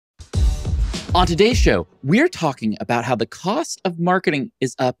On today's show, we're talking about how the cost of marketing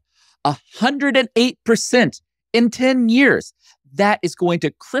is up 108% in 10 years. That is going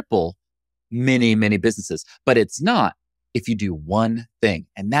to cripple many, many businesses, but it's not if you do one thing.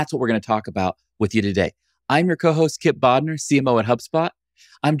 And that's what we're going to talk about with you today. I'm your co-host, Kipp Bodner, CMO at HubSpot.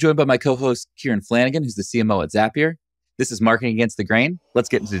 I'm joined by my co-host, Kieran Flanagan, who's the CMO at Zapier. This is Marketing Against the Grain. Let's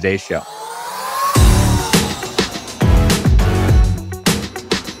get into today's show.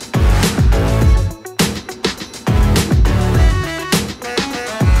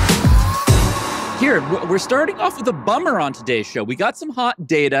 We're starting off with a bummer on today's show. We got some hot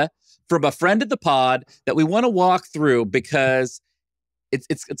data from a friend of the pod that we want to walk through because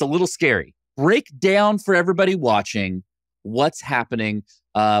it's a little scary. Break down for everybody watching what's happening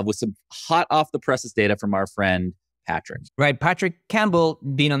with some hot off the presses data from our friend Patrick. Right. Patrick Campbell,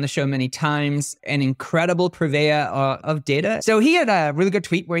 been on the show many times, an incredible purveyor of data. So he had a really good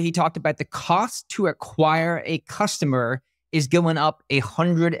tweet where he talked about the cost to acquire a customer is going up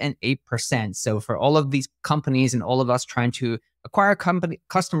 108%. So for all of these companies and all of us trying to acquire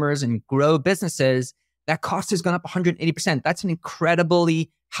customers and grow businesses, that cost has gone up 180%. That's an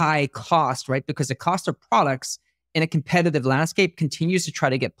incredibly high cost, right? Because the cost of products in a competitive landscape continues to try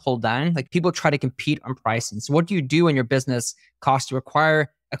to get pulled down. Like people try to compete on pricing. So what do you do when your business cost to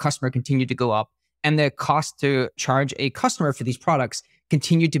acquire a customer continue to go up and the cost to charge a customer for these products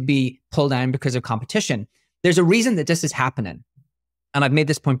continue to be pulled down because of competition? There's a reason that this is happening. And I've made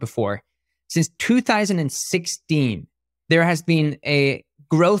this point before. Since 2016, there has been a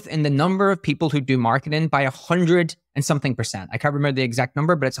growth in the number of people who do marketing by 100 and something percent. I can't remember the exact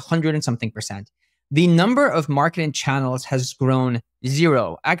number, but it's 100 and something percent. The number of marketing channels has grown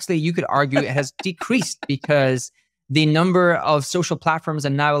zero. Actually, you could argue it has decreased because the number of social platforms that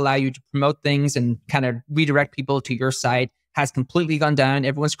now allow you to promote things and kind of redirect people to your site has completely gone down.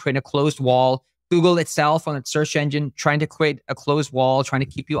 Everyone's creating a closed wall. Google itself on its search engine, trying to create a closed wall, trying to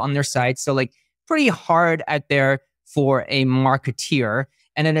keep you on their site. So like pretty hard out there for a marketeer.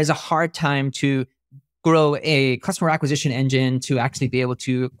 And it is a hard time to grow a customer acquisition engine to actually be able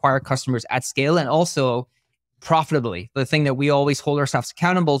to acquire customers at scale and also profitably. The thing that we always hold ourselves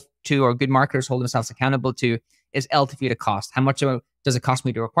accountable to, or good marketers hold themselves accountable to, is LTV to cost. How much does it cost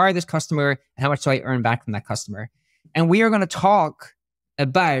me to acquire this customer? And how much do I earn back from that customer? And we are going to talk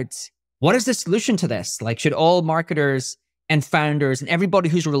about what is the solution to this? Like, should all marketers and founders and everybody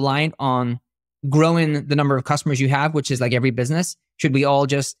who's reliant on growing the number of customers you have, which is like every business, should we all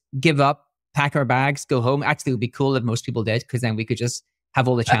just give up, pack our bags, go home? Actually, it would be cool if most people did, because then we could just have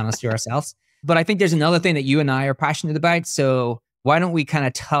all the channels to ourselves. But I think there's another thing that you and I are passionate about. So why don't we kind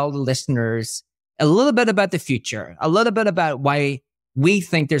of tell the listeners a little bit about the future, a little bit about why we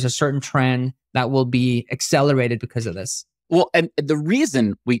think there's a certain trend that will be accelerated because of this? Well, and the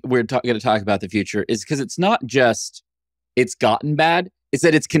reason we're going to talk about the future is because it's not just it's gotten bad, it's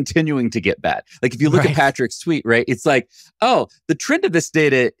that it's continuing to get bad. Like if you look at Patrick's tweet, right, it's like, oh, the trend of this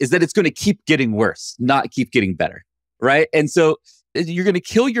data is that it's going to keep getting worse, not keep getting better, right? And so you're going to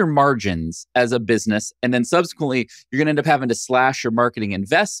kill your margins as a business, and then subsequently, you're going to end up having to slash your marketing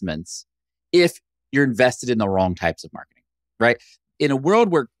investments if you're invested in the wrong types of marketing, right? In a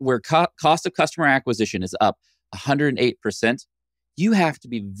world where cost of customer acquisition is up 108%, you have to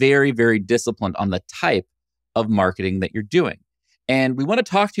be very, very disciplined on the type of marketing that you're doing. And we want to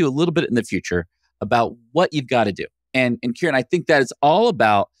talk to you a little bit in the future about what you've got to do. And Kieran, I think that is all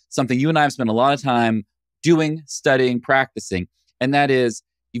about something you and I have spent a lot of time doing, studying, practicing. And that is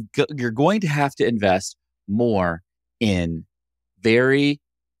you're going to have to invest more in very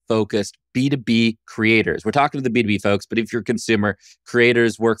focused B2B creators. We're talking to the B2B folks, but if you're a consumer,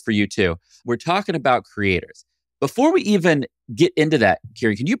 creators work for you too. We're talking about creators. Before we even get into that,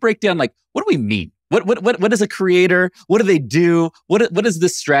 Kieran, can you break down, like, what do we mean? What is a creator? What do they do? What is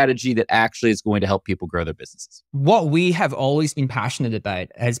this strategy that actually is going to help people grow their businesses? What we have always been passionate about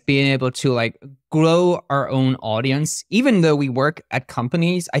has been able to like grow our own audience. Even though we work at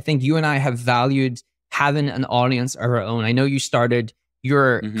companies, I think you and I have valued having an audience of our own. I know you started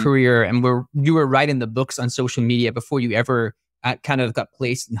your career and you were writing the books on social media before you ever kind of got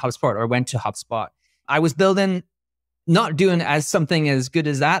placed in HubSpot or went to HubSpot. I was building, not doing as something as good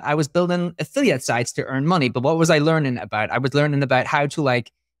as that. I was building affiliate sites to earn money. But what was I learning about? I was learning about how to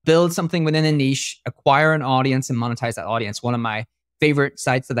like build something within a niche, acquire an audience and monetize that audience. One of my favorite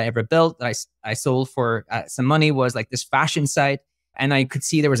sites that I ever built that I sold for some money was like this fashion site. And I could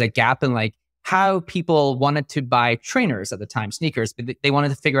see there was a gap in like how people wanted to buy trainers at the time, sneakers, but they wanted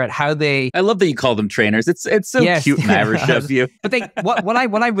to figure out how they... I love that you call them trainers. It's so cute and Irish of you. But what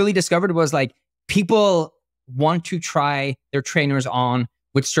I really discovered was like people want to try their trainers on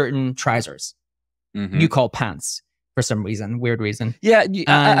with certain trousers. you call pants for some reason, weird reason. Yeah,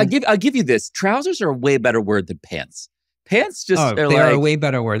 I'll give you this. Trousers are a way better word than pants. Pants just are they are a way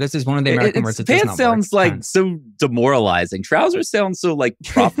better word. This is one of the American words that does not work. Pants sounds like so demoralizing. Trousers sound so like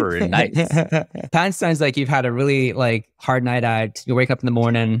proper and nice. Pants sounds like you've had a really like hard night out. You wake up in the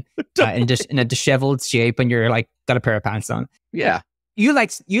morning and just in a disheveled shape, and you're like got a pair of pants on. Yeah, you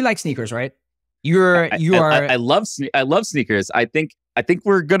like sneakers, right? I love sneakers. I think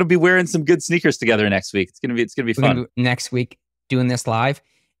we're going to be wearing some good sneakers together next week. It's going to be fun. Next week doing this live.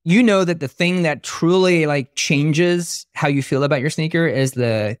 You know that the thing that truly like changes how you feel about your sneaker is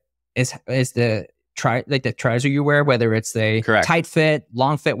the trouser you wear, whether it's the tight fit,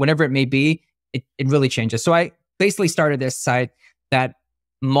 long fit, whatever it may be, it really changes. So I basically started this site that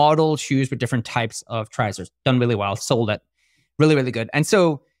modeled shoes with different types of trousers. Done really well, sold it. Really, really good. And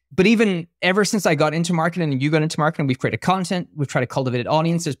so, but even ever since I got into marketing and you got into marketing, we've created content, we've tried to cultivate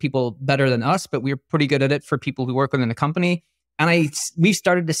audiences, people better than us, but we're pretty good at it for people who work within the company. And we've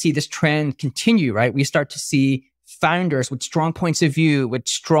started to see this trend continue, right? We start to see founders with strong points of view, with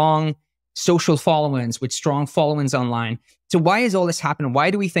strong social followings, with strong followings online. So why is all this happening? Why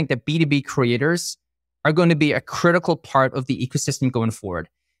do we think that B2B creators are going to be a critical part of the ecosystem going forward?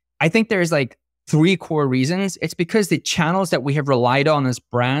 I think there's like 3 core reasons. It's because the channels that we have relied on as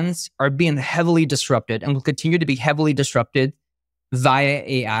brands are being heavily disrupted and will continue to be heavily disrupted via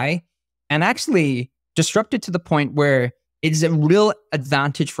AI, and actually disrupted to the point where it's a real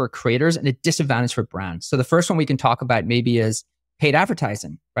advantage for creators and a disadvantage for brands. So the first one we can talk about maybe is paid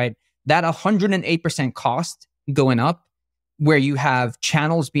advertising, right? That 108% cost going up, where you have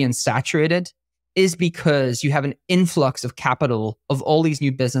channels being saturated, is because you have an influx of capital of all these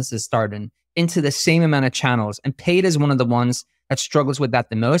new businesses starting into the same amount of channels. And paid is one of the ones that struggles with that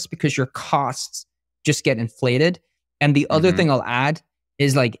the most, because your costs just get inflated. And the other thing I'll add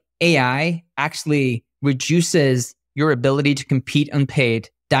is like AI actually reduces your ability to compete unpaid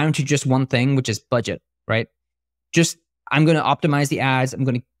down to just one thing, which is budget, right? Just, I'm going to optimize the ads. I'm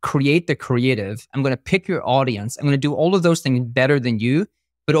going to create the creative. I'm going to pick your audience. I'm going to do all of those things better than you.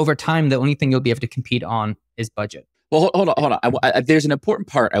 But over time, the only thing you'll be able to compete on is budget. Well, hold on. There's an important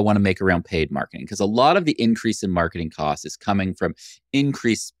part I want to make around paid marketing, because a lot of the increase in marketing costs is coming from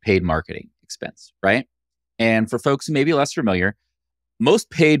increased paid marketing expense, right? And for folks who may be less familiar, most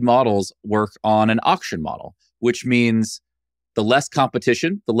paid models work on an auction model, which means the less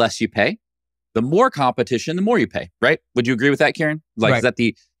competition, the less you pay. The more competition, the more you pay, right? Would you agree with that, Kieran? Like, Is that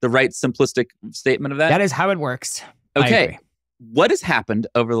the right simplistic statement of that? That is how it works. Okay. What has happened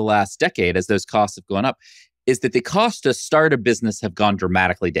over the last decade as those costs have gone up is that the cost to start a business have gone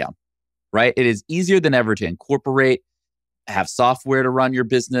dramatically down, right? It is easier than ever to incorporate, have software to run your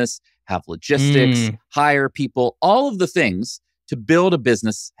business, have logistics, hire people. All of the things to build a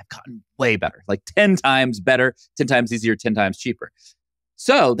business have gotten way better, like 10 times better, 10 times easier, 10 times cheaper.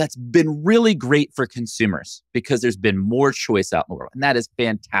 So that's been really great for consumers because there's been more choice out in the world, and that is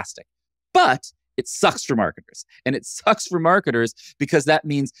fantastic. But it sucks for marketers. And it sucks for marketers because that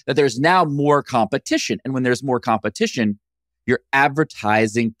means that there's now more competition. And when there's more competition, your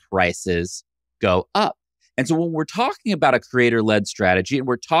advertising prices go up. And so when we're talking about a creator-led strategy and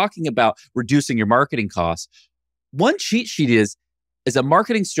we're talking about reducing your marketing costs, one cheat sheet is a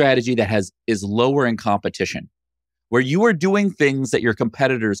marketing strategy that is lower in competition, where you are doing things that your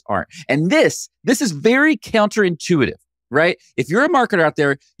competitors aren't. And this is very counterintuitive, right? If you're a marketer out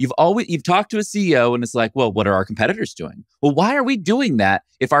there, you've talked to a CEO and it's like, well, what are our competitors doing? Well, why are we doing that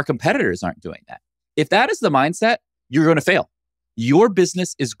if our competitors aren't doing that? If that is the mindset, you're going to fail. Your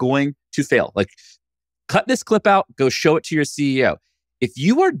business is going to fail. Like, cut this clip out, go show it to your CEO. If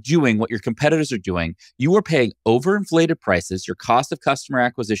you are doing what your competitors are doing, you are paying overinflated prices, your cost of customer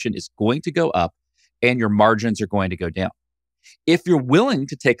acquisition is going to go up, and your margins are going to go down. If you're willing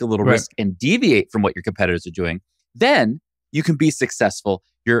to take a little risk and deviate from what your competitors are doing, then you can be successful.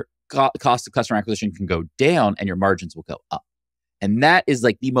 Your cost of customer acquisition can go down and your margins will go up. And that is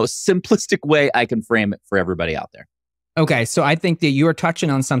like the most simplistic way I can frame it for everybody out there. Okay, so I think that you are touching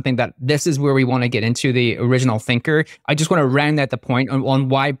on something that this is where we want to get into the original thinker. I just want to round out the point on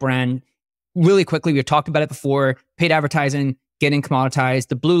why brand, really quickly, we've talked about it before, paid advertising, getting commoditized,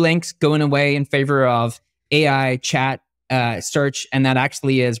 the blue links going away in favor of AI, chat, search, and that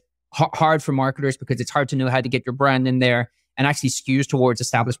actually is hard for marketers because it's hard to know how to get your brand in there and actually skews towards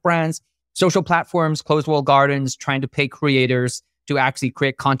established brands. Social platforms, closed walled gardens, trying to pay creators to actually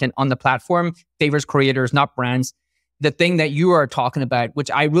create content on the platform favors creators, not brands. The thing that you are talking about, which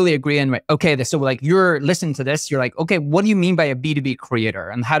I really agree on, okay, so like you're listening to this, you're like, okay, what do you mean by a B2B creator?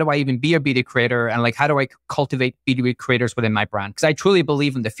 And how do I even be a B2B creator? And like, how do I cultivate B2B creators within my brand? Because I truly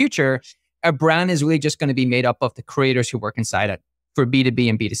believe in the future, a brand is really just going to be made up of the creators who work inside it for B2B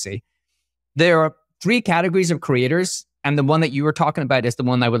and B2C. There are 3 categories of creators. And the one that you were talking about is the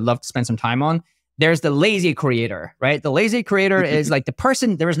one I would love to spend some time on. There's the lazy creator, right? The lazy creator is like the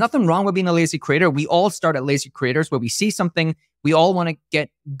person, there is nothing wrong with being a lazy creator. We all start at lazy creators where we see something, we all want to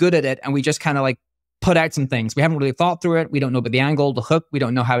get good at it. And we just kind of like put out some things. We haven't really thought through it. We don't know about the angle, the hook. We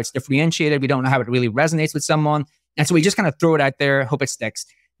don't know how it's differentiated. We don't know how it really resonates with someone. And so we just kind of throw it out there, hope it sticks.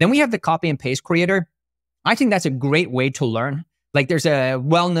 Then we have the copy and paste creator. I think that's a great way to learn. Like there's a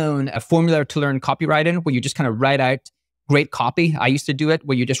well-known formula to learn copywriting where you just kind of write out great copy. I used to do it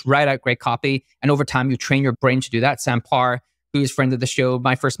where you just write out great copy. And over time, you train your brain to do that. Sam Parr, who is a friend of the show,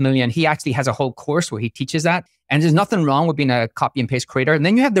 My First Million, he actually has a whole course where he teaches that. And there's nothing wrong with being a copy and paste creator. And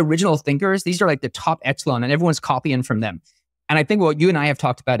then you have the original thinkers. These are like the top echelon and everyone's copying from them. And I think what you and I have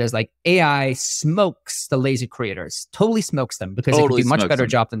talked about is like AI smokes the lazy creators, totally smokes them because it could do a much better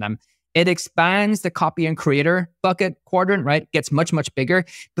job than them. It expands the copy and creator bucket quadrant, right? Gets much, much bigger.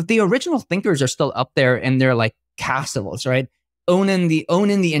 But the original thinkers are still up there and they're like castles, right? Owning the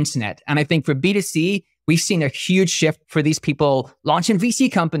internet. And I think for B2C, we've seen a huge shift for these people launching VC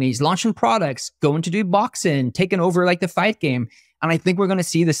companies, launching products, going to do boxing, taking over like the fight game. And I think we're going to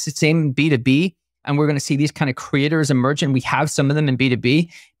see the same in B2B. And we're going to see these kind of creators emerge. And we have some of them in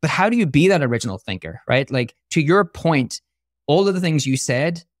B2B. But how do you be that original thinker, right? Like to your point, all of the things you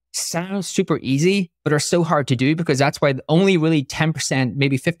said sound super easy, but are so hard to do because that's why only really 10%,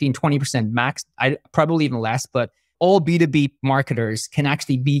 maybe 15, 20% max, probably even less, but all B2B marketers can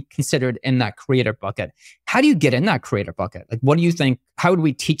actually be considered in that creator bucket. How do you get in that creator bucket? Like, what do you think? How would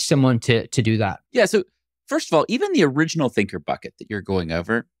we teach someone to do that? Yeah. So first of all, even the original thinker bucket that you're going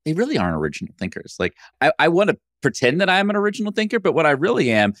over, they really aren't original thinkers. Like I want to pretend that I'm an original thinker, but what I really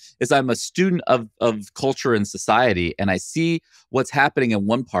am is I'm a student of culture and society, and I see what's happening in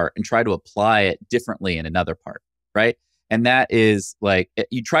one part and try to apply it differently in another part, right? And that is like,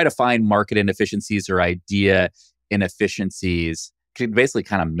 you try to find market inefficiencies or idea inefficiencies to basically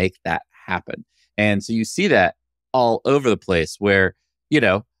kind of make that happen. And so you see that all over the place where, you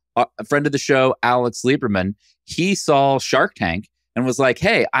know, a friend of the show, Alex Lieberman, he saw Shark Tank and was like,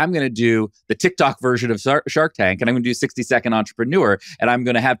 hey, I'm going to do the TikTok version of Shark Tank, and I'm going to do 60-second entrepreneur, and I'm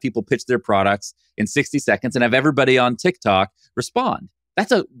going to have people pitch their products in 60 seconds and have everybody on TikTok respond.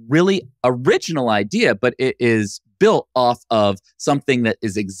 That's a really original idea, but it is built off of something that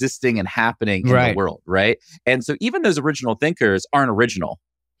is existing and happening in the world, right? And so even those original thinkers aren't original.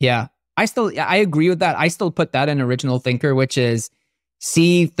 Yeah, I agree with that. I still put that in original thinker, which is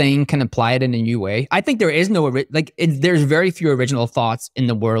see thing, can apply it in a new way. I think there is no, there's very few original thoughts in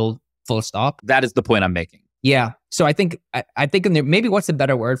the world, full stop. That is the point I'm making. Yeah. So I think in there, maybe what's a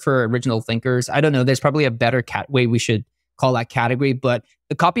better word for original thinkers? I don't know. There's probably a better way we should call that category, but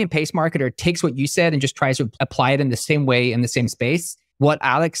the copy and paste marketer takes what you said and just tries to apply it in the same way, in the same space. What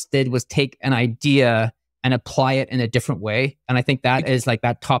Alex did was take an idea and apply it in a different way. And I think that is like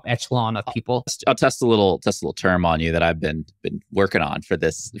that top echelon of people. I'll test a little term on you that I've been working on for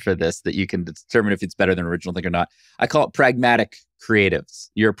this, that you can determine if it's better than original think or not. I call it pragmatic creatives.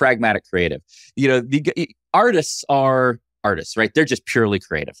 You're a pragmatic creative. You know, the artists are artists, right? They're just purely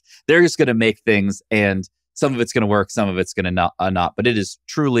creative. They're just going to make things, and some of it's going to work, some of it's going to not. But it is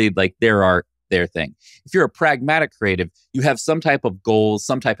truly like their art, their thing. If you're a pragmatic creative, you have some type of goals,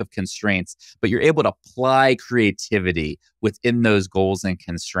 some type of constraints, but you're able to apply creativity within those goals and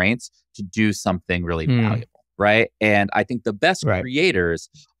constraints to do something really valuable, right? And I think the best creators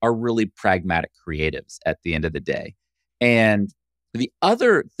are really pragmatic creatives at the end of the day. And the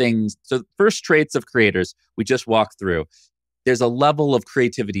other things, so first traits of creators, we just walked through. There's a level of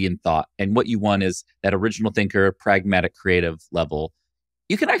creativity and thought. And what you want is that original thinker, pragmatic, creative level.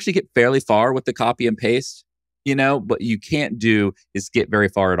 You can actually get fairly far with the copy and paste, you know, what you can't do is get very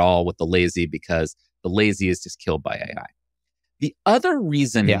far at all with the lazy, because the lazy is just killed by AI. The other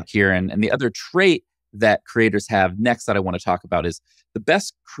reason, Kieran, and the other trait that creators have next that I want to talk about is the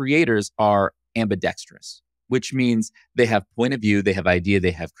best creators are ambidextrous, which means they have point of view, they have idea,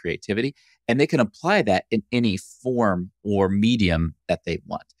 they have creativity, and they can apply that in any form or medium that they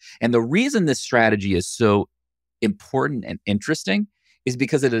want. And the reason this strategy is so important and interesting is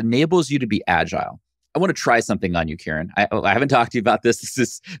because it enables you to be agile. I want to try something on you, Kieran. I haven't talked to you about this.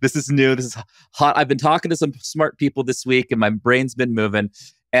 This is new. This is hot. I've been talking to some smart people this week, and my brain's been moving.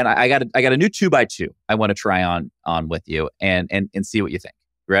 And I got a new 2x2 I want to try on with you and see what you think.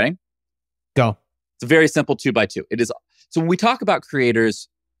 Ready? Go. It's a very simple 2x2. It is. So when we talk about creators,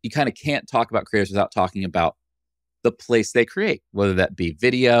 you kind of can't talk about creators without talking about the place they create, whether that be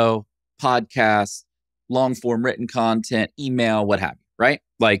video, podcasts, long form written content, email, what have you, right?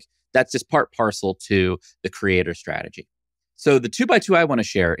 Like That's just part parcel to the creator strategy. So the 2x2 I want to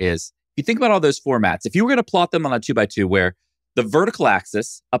share is, if you think about all those formats, if you were going to plot them on a 2x2 where the vertical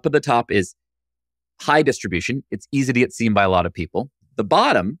axis up at the top is high distribution, it's easy to get seen by a lot of people. The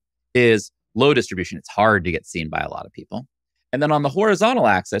bottom is low distribution. It's hard to get seen by a lot of people. And then on the horizontal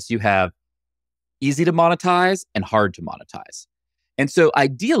axis, you have easy to monetize and hard to monetize. And so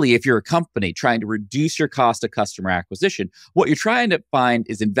ideally, if you're a company trying to reduce your cost of customer acquisition, what you're trying to find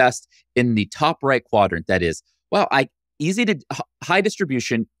is invest in the top right quadrant. That is, well, high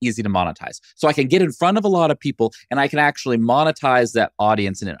distribution, easy to monetize. So I can get in front of a lot of people and I can actually monetize that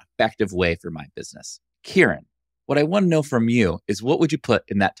audience in an effective way for my business. Kieran, what I want to know from you is, what would you put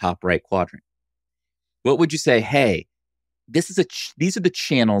in that top right quadrant? What would you say, hey, these are the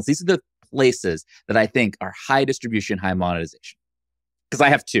channels, these are the places that I think are high distribution, high monetization? Because I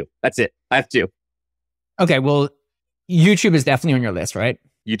have two. That's it. I have two. Okay, well, YouTube is definitely on your list, right?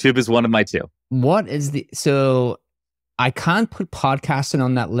 YouTube is one of my two. So I can't put podcasting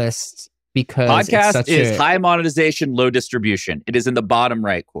on that list because podcast is high monetization, low distribution. It is in the bottom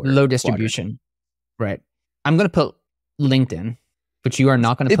right corner. Low distribution. Right. I'm going to put LinkedIn, which you are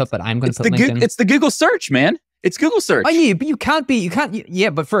not going to put, but I'm going to put LinkedIn. It's the Google search, man. It's Google search. Oh, yeah, but yeah,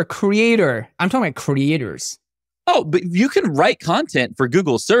 but for a creator, I'm talking about creators. Oh, but you can write content for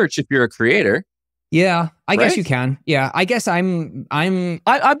Google search if you're a creator. Yeah, I guess you can. Yeah, I guess I'm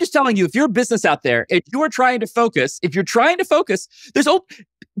just telling you, if you're a business out there, if you're trying to focus,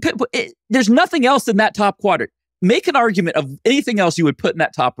 there's nothing else in that top quadrant. Make an argument of anything else you would put in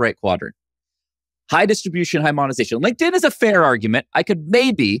that top right quadrant. High distribution, high monetization. LinkedIn is a fair argument. I could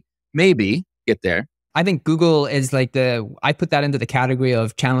maybe get there. I think Google is like I put that into the category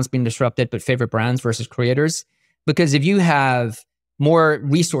of channels being disrupted, but favorite brands versus creators. Because if you have more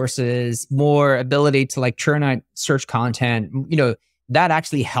resources, more ability to like churn out search content, that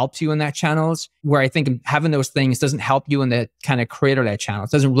actually helps you in that channels, where I think having those things doesn't help you in the kind of creator-led channels.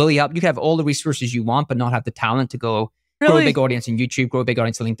 It doesn't really help. You can have all the resources you want, but not have the talent to grow a big audience in YouTube, grow a big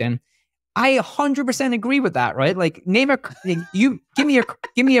audience on LinkedIn. I 100% agree with that, right? Like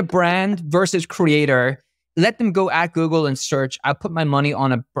give me a brand versus creator. Let them go at Google and search. I'll put my money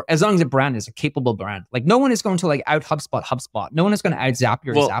on as long as a brand is a capable brand. Like no one is going to like out HubSpot. No one is going to out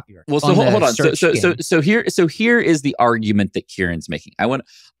Zapier. Well, so hold on. So here is the argument that Kieran's making.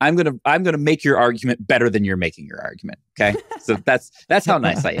 I'm gonna make your argument better than you're making your argument. Okay, so that's how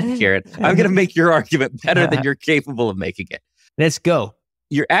nice I am, Kieran. I'm gonna make your argument better than you're capable of making it. Let's go.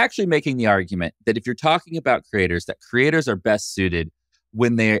 You're actually making the argument that if you're talking about creators, that creators are best suited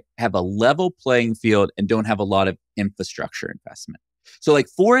when they have a level playing field and don't have a lot of infrastructure investment. So like,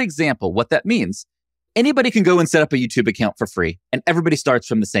 for example, what that means, anybody can go and set up a YouTube account for free and everybody starts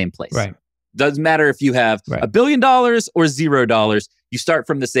from the same place. Right. Doesn't matter if you have $1 billion or $0, you start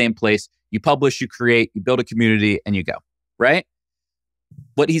from the same place, you publish, you create, you build a community and you go, right?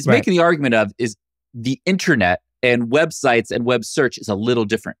 What he's making the argument of is the internet and websites and web search is a little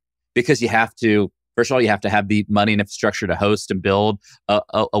different because first of all, you have to have the money and infrastructure to host and build a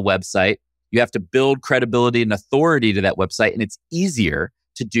website. You have to build credibility and authority to that website. And it's easier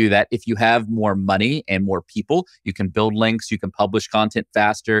to do that if you have more money and more people. You can build links. You can publish content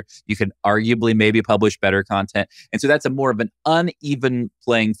faster. You can arguably maybe publish better content. And so that's more of an uneven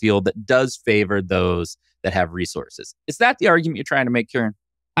playing field that does favor those that have resources. Is that the argument you're trying to make, Kieran?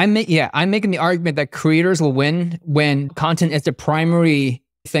 I'm making the argument that creators will win when content is the primary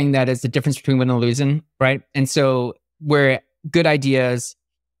thing that is the difference between winning and losing, right? And so where good ideas,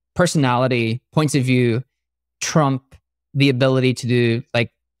 personality, points of view trump the ability to do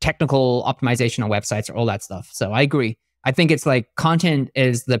like technical optimization on websites or all that stuff. So I agree. I think it's like content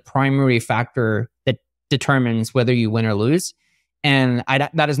is the primary factor that determines whether you win or lose. And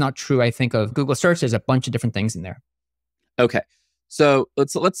that is not true, I think, of Google search. There's a bunch of different things in there. Okay. So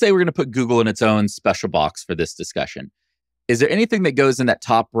let's say we're going to put Google in its own special box for this discussion. Is there anything that goes in that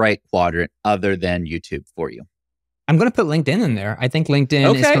top right quadrant other than YouTube for you? I'm going to put LinkedIn in there. I think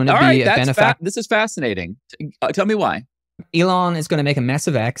LinkedIn is going to be a benefactor. This is fascinating. Tell me why. Elon is going to make a mess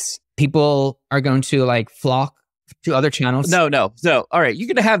of X. People are going to like flock to other channels. No. All right, you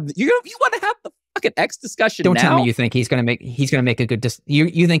want to have the fucking X discussion. Don't now? Tell me you think he's going to make a good.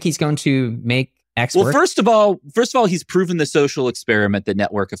 You think he's going to make X work? Well, first of all, he's proven the social experiment that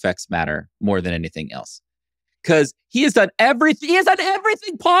network effects matter more than anything else. Because he has done everything. He has done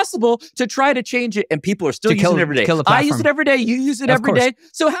everything possible to try to change it, and people are still using it every day. I use it every day. You use it every day.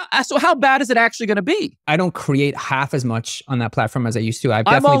 So how bad is it actually going to be? I don't create half as much on that platform as I used to.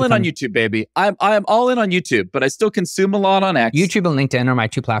 I'm all in on YouTube, baby. I'm all in on YouTube, but I still consume a lot on X. YouTube and LinkedIn are my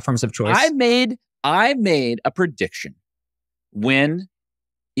two platforms of choice. I made a prediction when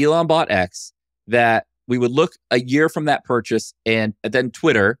Elon bought X, that we would look a year from that purchase and then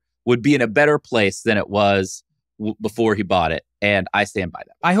Twitter would be in a better place than it was before he bought it. And I stand by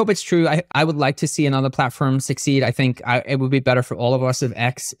that. I hope it's true. I would like to see another platform succeed. I think it would be better for all of us if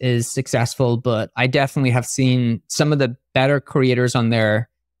X is successful, but I definitely have seen some of the better creators on there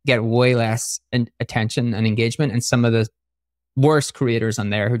get way less attention and engagement, and some of the worst creators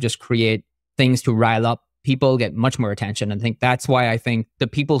on there who just create things to rile up people get much more attention. And I think that's why I think the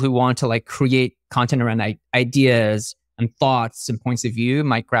people who want to like create content around ideas and thoughts and points of view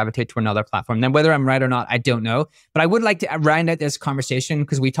might gravitate to another platform. Then whether I'm right or not, I don't know. But I would like to round out this conversation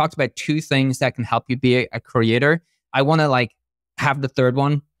because we talked about two things that can help you be a creator. I want to like have the third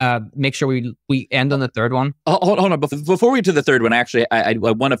one. Make sure we end on the third one. Hold on. Before we get to the third one, actually, I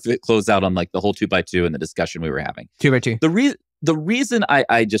want to close out on like the whole 2x2 and the discussion we were having. 2x2. The reason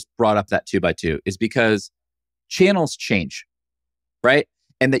I just brought up that 2x2 is because channels change, right?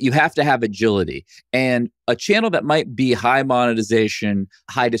 And that you have to have agility. And a channel that might be high monetization,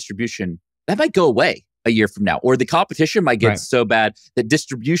 high distribution, that might go away a year from now. Or the competition might get so bad that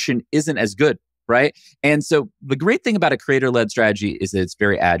distribution isn't as good, right? And so the great thing about a creator-led strategy is that it's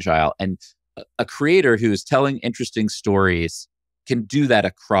very agile. And a creator who is telling interesting stories can do that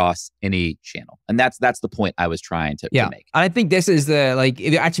across any channel. And that's the point I was trying to make. I think this is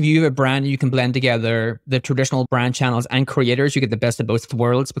if actually you have a brand, you can blend together the traditional brand channels and creators, you get the best of both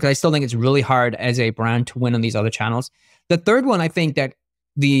worlds, because I still think it's really hard as a brand to win on these other channels. The third one, I think that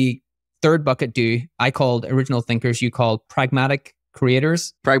the third bucket I called original thinkers, you called pragmatic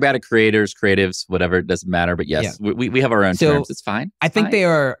creators. Pragmatic creators, creatives, whatever, it doesn't matter. But yes, we have our own terms. It's fine. I think they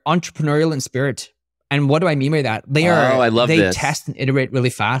are entrepreneurial in spirit. And what do I mean by that? They test and iterate really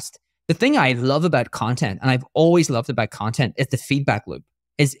fast. The thing I love about content, and I've always loved about content, is the feedback loop.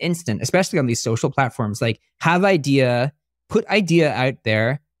 It's instant, especially on these social platforms. Like, have idea, put idea out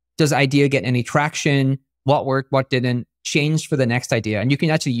there. Does idea get any traction? What worked? What didn't? Change for the next idea. And you can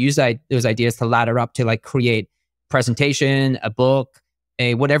actually use those ideas to ladder up to like create presentation, a book,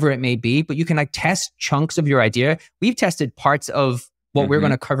 whatever it may be. But you can like test chunks of your idea. We've tested parts of what we're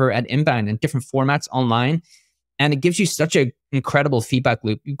going to cover at Inbound in different formats online. And it gives you such an incredible feedback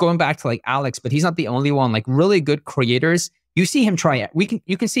loop. Going back to like Alex, but he's not the only one. Like really good creators, you see him try it.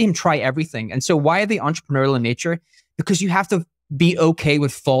 You can see him try everything. And so why are they entrepreneurial in nature? Because you have to be okay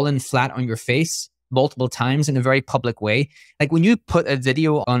with falling flat on your face multiple times in a very public way. Like when you put a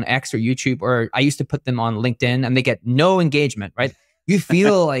video on X or YouTube, or I used to put them on LinkedIn and they get no engagement, right? You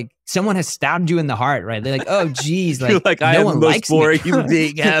feel like someone has stabbed you in the heart, right? They're like, oh, geez, like I no am one the most likes boring me. human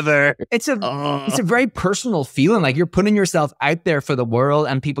being ever. It's a very personal feeling. Like you're putting yourself out there for the world,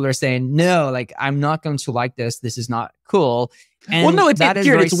 and people are saying, no, like I'm not going to like this. This is not cool. And well, no, it's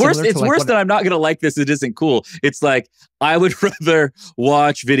worse. It's worse than I'm not going to like this. It isn't cool. It's like I would rather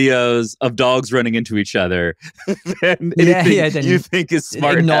watch videos of dogs running into each other than anything you think is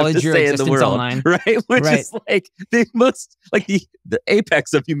smart enough to say in the world, online. Right? Which is like the most, like the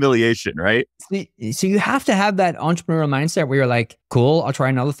apex of humiliation, right? So you have to have that entrepreneurial mindset where you're like, cool, I'll try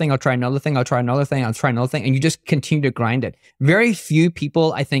another thing, I'll try another thing, I'll try another thing, I'll try another thing, and you just continue to grind it. Very few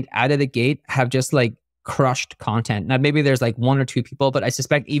people, I think, out of the gate have just like crushed content. Now, maybe there's like one or two people, but I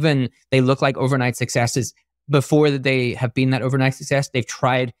suspect even they look like overnight successes before they have been that overnight success. They've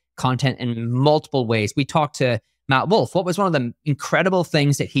tried content in multiple ways. We talked to Matt Wolf. What was one of the incredible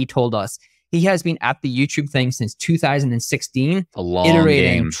things that he told us? He has been at the YouTube thing since 2016,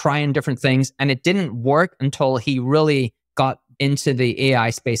 iterating, trying different things, and it didn't work until he really got into the AI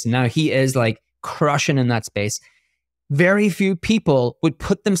space. And now he is like crushing in that space. Very few people would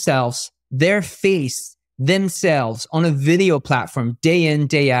put themselves on a video platform day in,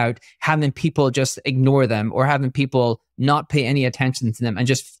 day out, having people just ignore them or having people not pay any attention to them and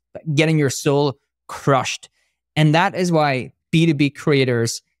just getting your soul crushed. And that is why B2B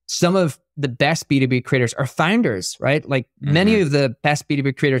creators, some of the best B2B creators are founders, right? Like many of the best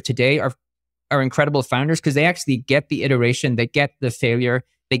B2B creators today are incredible founders because they actually get the iteration, they get the failure,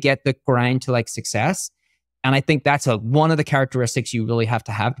 they get the grind to like success. And I think that's one of the characteristics you really have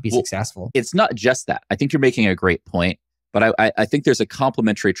to be successful. It's not just that. I think you're making a great point, but I think there's a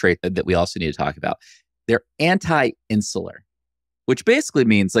complementary trait that we also need to talk about. They're anti-insular, which basically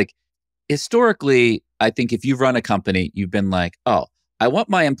means like historically, I think if you've run a company, you've been like, oh, I want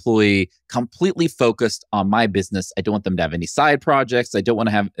my employee completely focused on my business. I don't want them to have any side projects. I don't want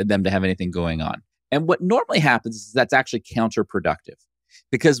to have them to have anything going on. And what normally happens is that's actually counterproductive.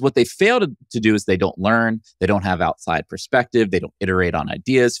 Because what they fail to do is they don't learn, they don't have outside perspective, they don't iterate on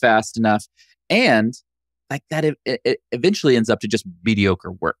ideas fast enough. And like that, it eventually ends up to just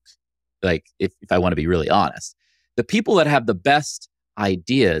mediocre work. Like if I want to be really honest, the people that have the best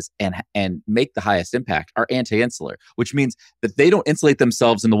ideas and make the highest impact are anti-insular, which means that they don't insulate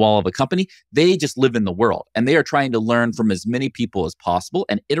themselves in the wall of a company. They just live in the world, and they are trying to learn from as many people as possible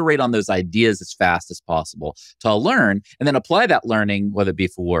and iterate on those ideas as fast as possible to learn and then apply that learning, whether it be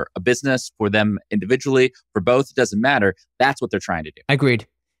for a business, for them individually, for both, it doesn't matter. That's what they're trying to do. Agreed.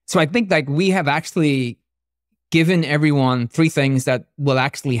 So I think like we have actually given everyone 3 things that will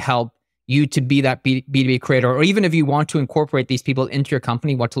actually help you to be that B2B creator, or even if you want to incorporate these people into your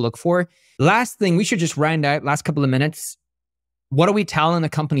company, what to look for. Last thing, we should just round out last couple of minutes. What are we telling the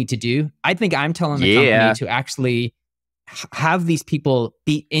company to do? I think I'm telling the company to actually have these people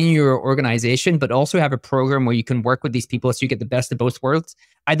be in your organization, but also have a program where you can work with these people so you get the best of both worlds.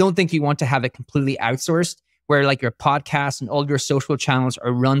 I don't think you want to have it completely outsourced, where like your podcast and all your social channels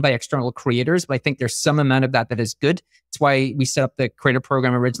are run by external creators. But I think there's some amount of that is good. That's why we set up the creator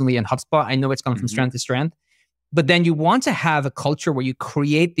program originally in HubSpot. I know it's gone from strength to strength. But then you want to have a culture where you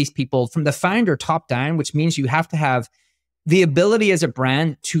create these people from the founder top down, which means you have to have the ability as a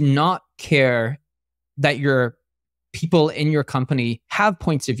brand to not care that your people in your company have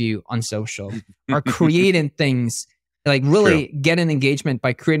points of view on social, are creating things, like really getting engagement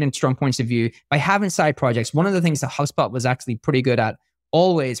by creating strong points of view, by having side projects. One of the things that HubSpot was actually pretty good at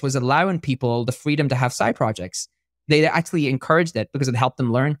always was allowing people the freedom to have side projects. They actually encouraged it because it helped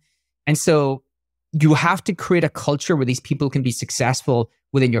them learn. And so you have to create a culture where these people can be successful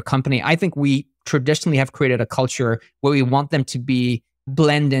within your company. I think we traditionally have created a culture where we want them to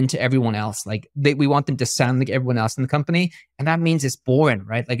blend into everyone else. Like we want them to sound like everyone else in the company. And that means it's boring,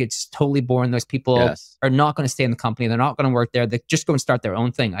 right? Like it's totally boring. Those people are not going to stay in the company. They're not going to work there. They just go and start their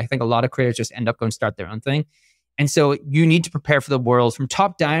own thing. I think a lot of creators just end up going and start their own thing. And so you need to prepare for the world from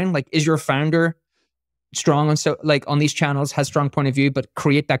top down. Like, is your founder strong on these channels, has strong point of view, but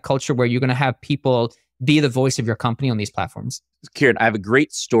create that culture where you're going to have people be the voice of your company on these platforms. Kieran, I have a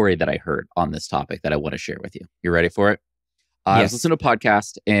great story that I heard on this topic that I want to share with you. You ready for it? I was listening to a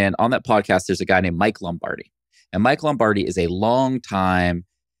podcast, and on that podcast, there's a guy named Mike Lombardi. And Mike Lombardi is a longtime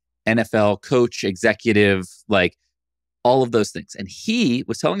NFL coach, executive, like all of those things. And he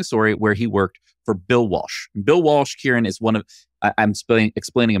was telling a story where he worked for Bill Walsh. Bill Walsh, Kieran, is one of, I'm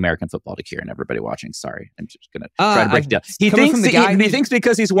explaining American football to Kieran, everybody watching. Sorry, I'm just going to try to break it down. He thinks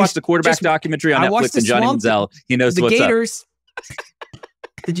because he's watched the quarterback documentary on Netflix and Johnny Manziel, he knows what's Gators.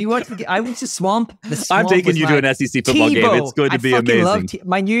 Did you watch I went to Swamp. I'm taking you to an SEC football game. It's going to be amazing.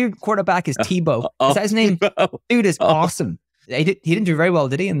 My new quarterback is Tebow. Is that his name? Dude is awesome. He didn't do very well,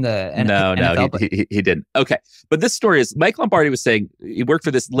 did he? In the NFL? No, he didn't. Okay. But this story is, Mike Lombardi was saying he worked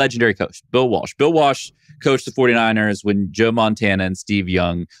for this legendary coach, Bill Walsh. Bill Walsh coached the 49ers when Joe Montana and Steve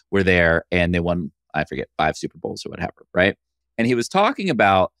Young were there, and they won, I forget, 5 Super Bowls or whatever, right? And he was talking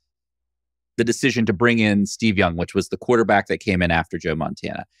about the decision to bring in Steve Young, which was the quarterback that came in after Joe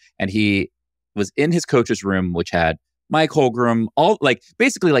Montana. And he was in his coach's room, which had Mike Holmgren,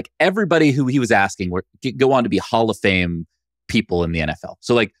 basically everybody who he was asking go on to be Hall of Fame people in the NFL.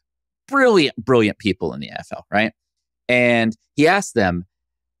 So like brilliant people in the NFL, right? And he asked them,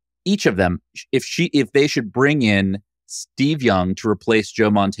 each of them, if they should bring in Steve Young to replace Joe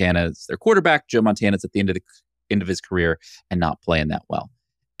Montana as their quarterback. Joe Montana's at the end of his career and not playing that well.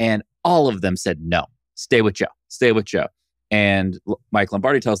 And all of them said, no, stay with Joe. And Mike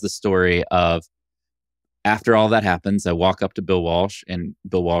Lombardi tells the story of, after all that happens, I walk up to Bill Walsh, and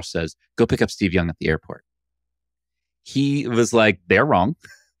Bill Walsh says, go pick up Steve Young at the airport. He was like, they're wrong.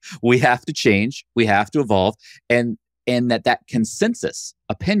 We have to change. We have to evolve. And that consensus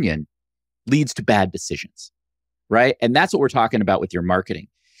opinion leads to bad decisions, right? And that's what we're talking about with your marketing,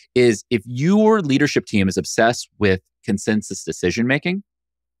 is if your leadership team is obsessed with consensus decision-making,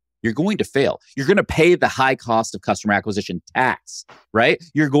 you're going to fail. You're going to pay the high cost of customer acquisition tax, right?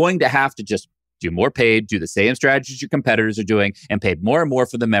 You're going to have to just do more paid, do the same strategies your competitors are doing, and pay more and more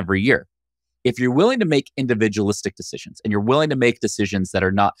for them every year. If you're willing to make individualistic decisions, and you're willing to make decisions that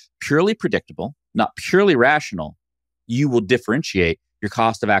are not purely predictable, not purely rational, you will differentiate. Your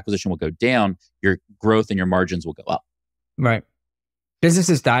cost of acquisition will go down. Your growth and your margins will go up. Right.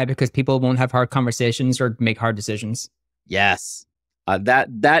 Businesses die because people won't have hard conversations or make hard decisions. Yes.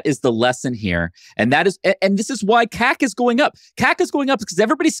 That is the lesson here. And this is why CAC is going up. CAC is going up because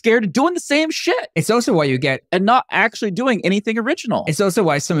everybody's scared of doing the same shit. It's also why and not actually doing anything original. It's also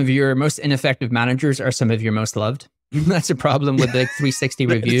why some of your most ineffective managers are some of your most loved. That's a problem with the 360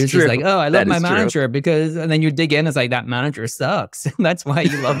 reviews. It's like, oh, I love my manager because, and then you dig in, it's like, that manager sucks. That's why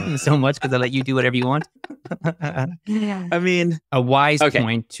you love them so much, because they let you do whatever you want. I mean, a wise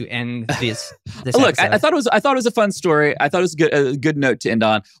point to end this look, I thought it was a fun story. I thought it was a good note to end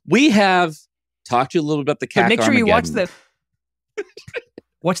on. We have talked to you a little bit about the CAC. But make sure you watch the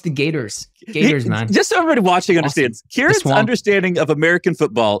Watch the Gators. Gators, man. Just so everybody watching understands, Kieran's understanding of American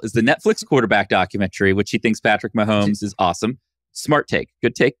football is the Netflix quarterback documentary, which he thinks Patrick Mahomes is awesome. Smart take.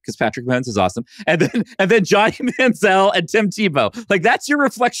 Good take, because Patrick Mahomes is awesome. And then Johnny Manziel and Tim Tebow. Like, that's your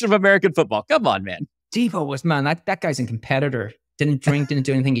reflection of American football. Come on, man. Tebow was, man, that guy's a competitor. Didn't drink, didn't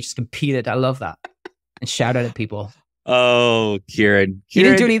do anything. He just competed. I love that. And shout out at people. Oh, Kieran. He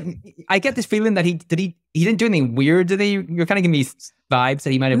didn't do anything. I get this feeling that he didn't do anything weird, did he? You're kind of giving me vibes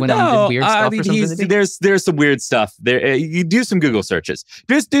that he might have went on and did weird stuff or something. There's some weird stuff there. You do some Google searches.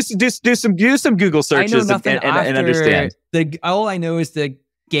 Do some Google searches and understand. All I know is the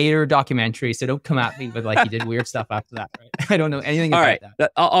Gator documentary, so don't come at me with like he did weird stuff after that. Right? I don't know anything about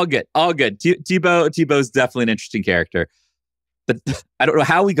that. All good. Tebow's definitely an interesting character, but I don't know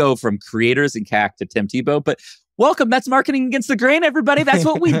how we go from creators and CAC to Tim Tebow. But welcome, that's Marketing Against the Grain, everybody. That's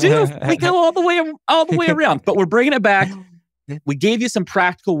what we do. We go all the way around. But we're bringing it back. We gave you some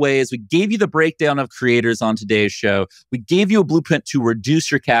practical ways. We gave you the breakdown of creators on today's show. We gave you a blueprint to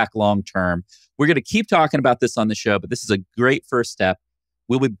reduce your CAC long term. We're going to keep talking about this on the show, but this is a great first step.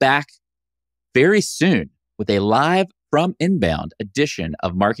 We'll be back very soon with a live from Inbound edition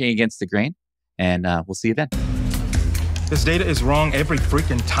of Marketing Against the Grain, and we'll see you then. This data is wrong every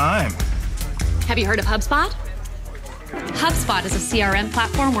freaking time. Have you heard of HubSpot? HubSpot is a CRM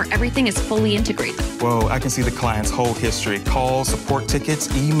platform where everything is fully integrated. Whoa, I can see the client's whole history, calls, support tickets,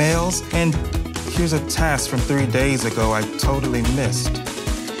 emails, and here's a task from 3 days ago I totally missed.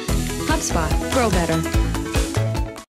 HubSpot. Grow better.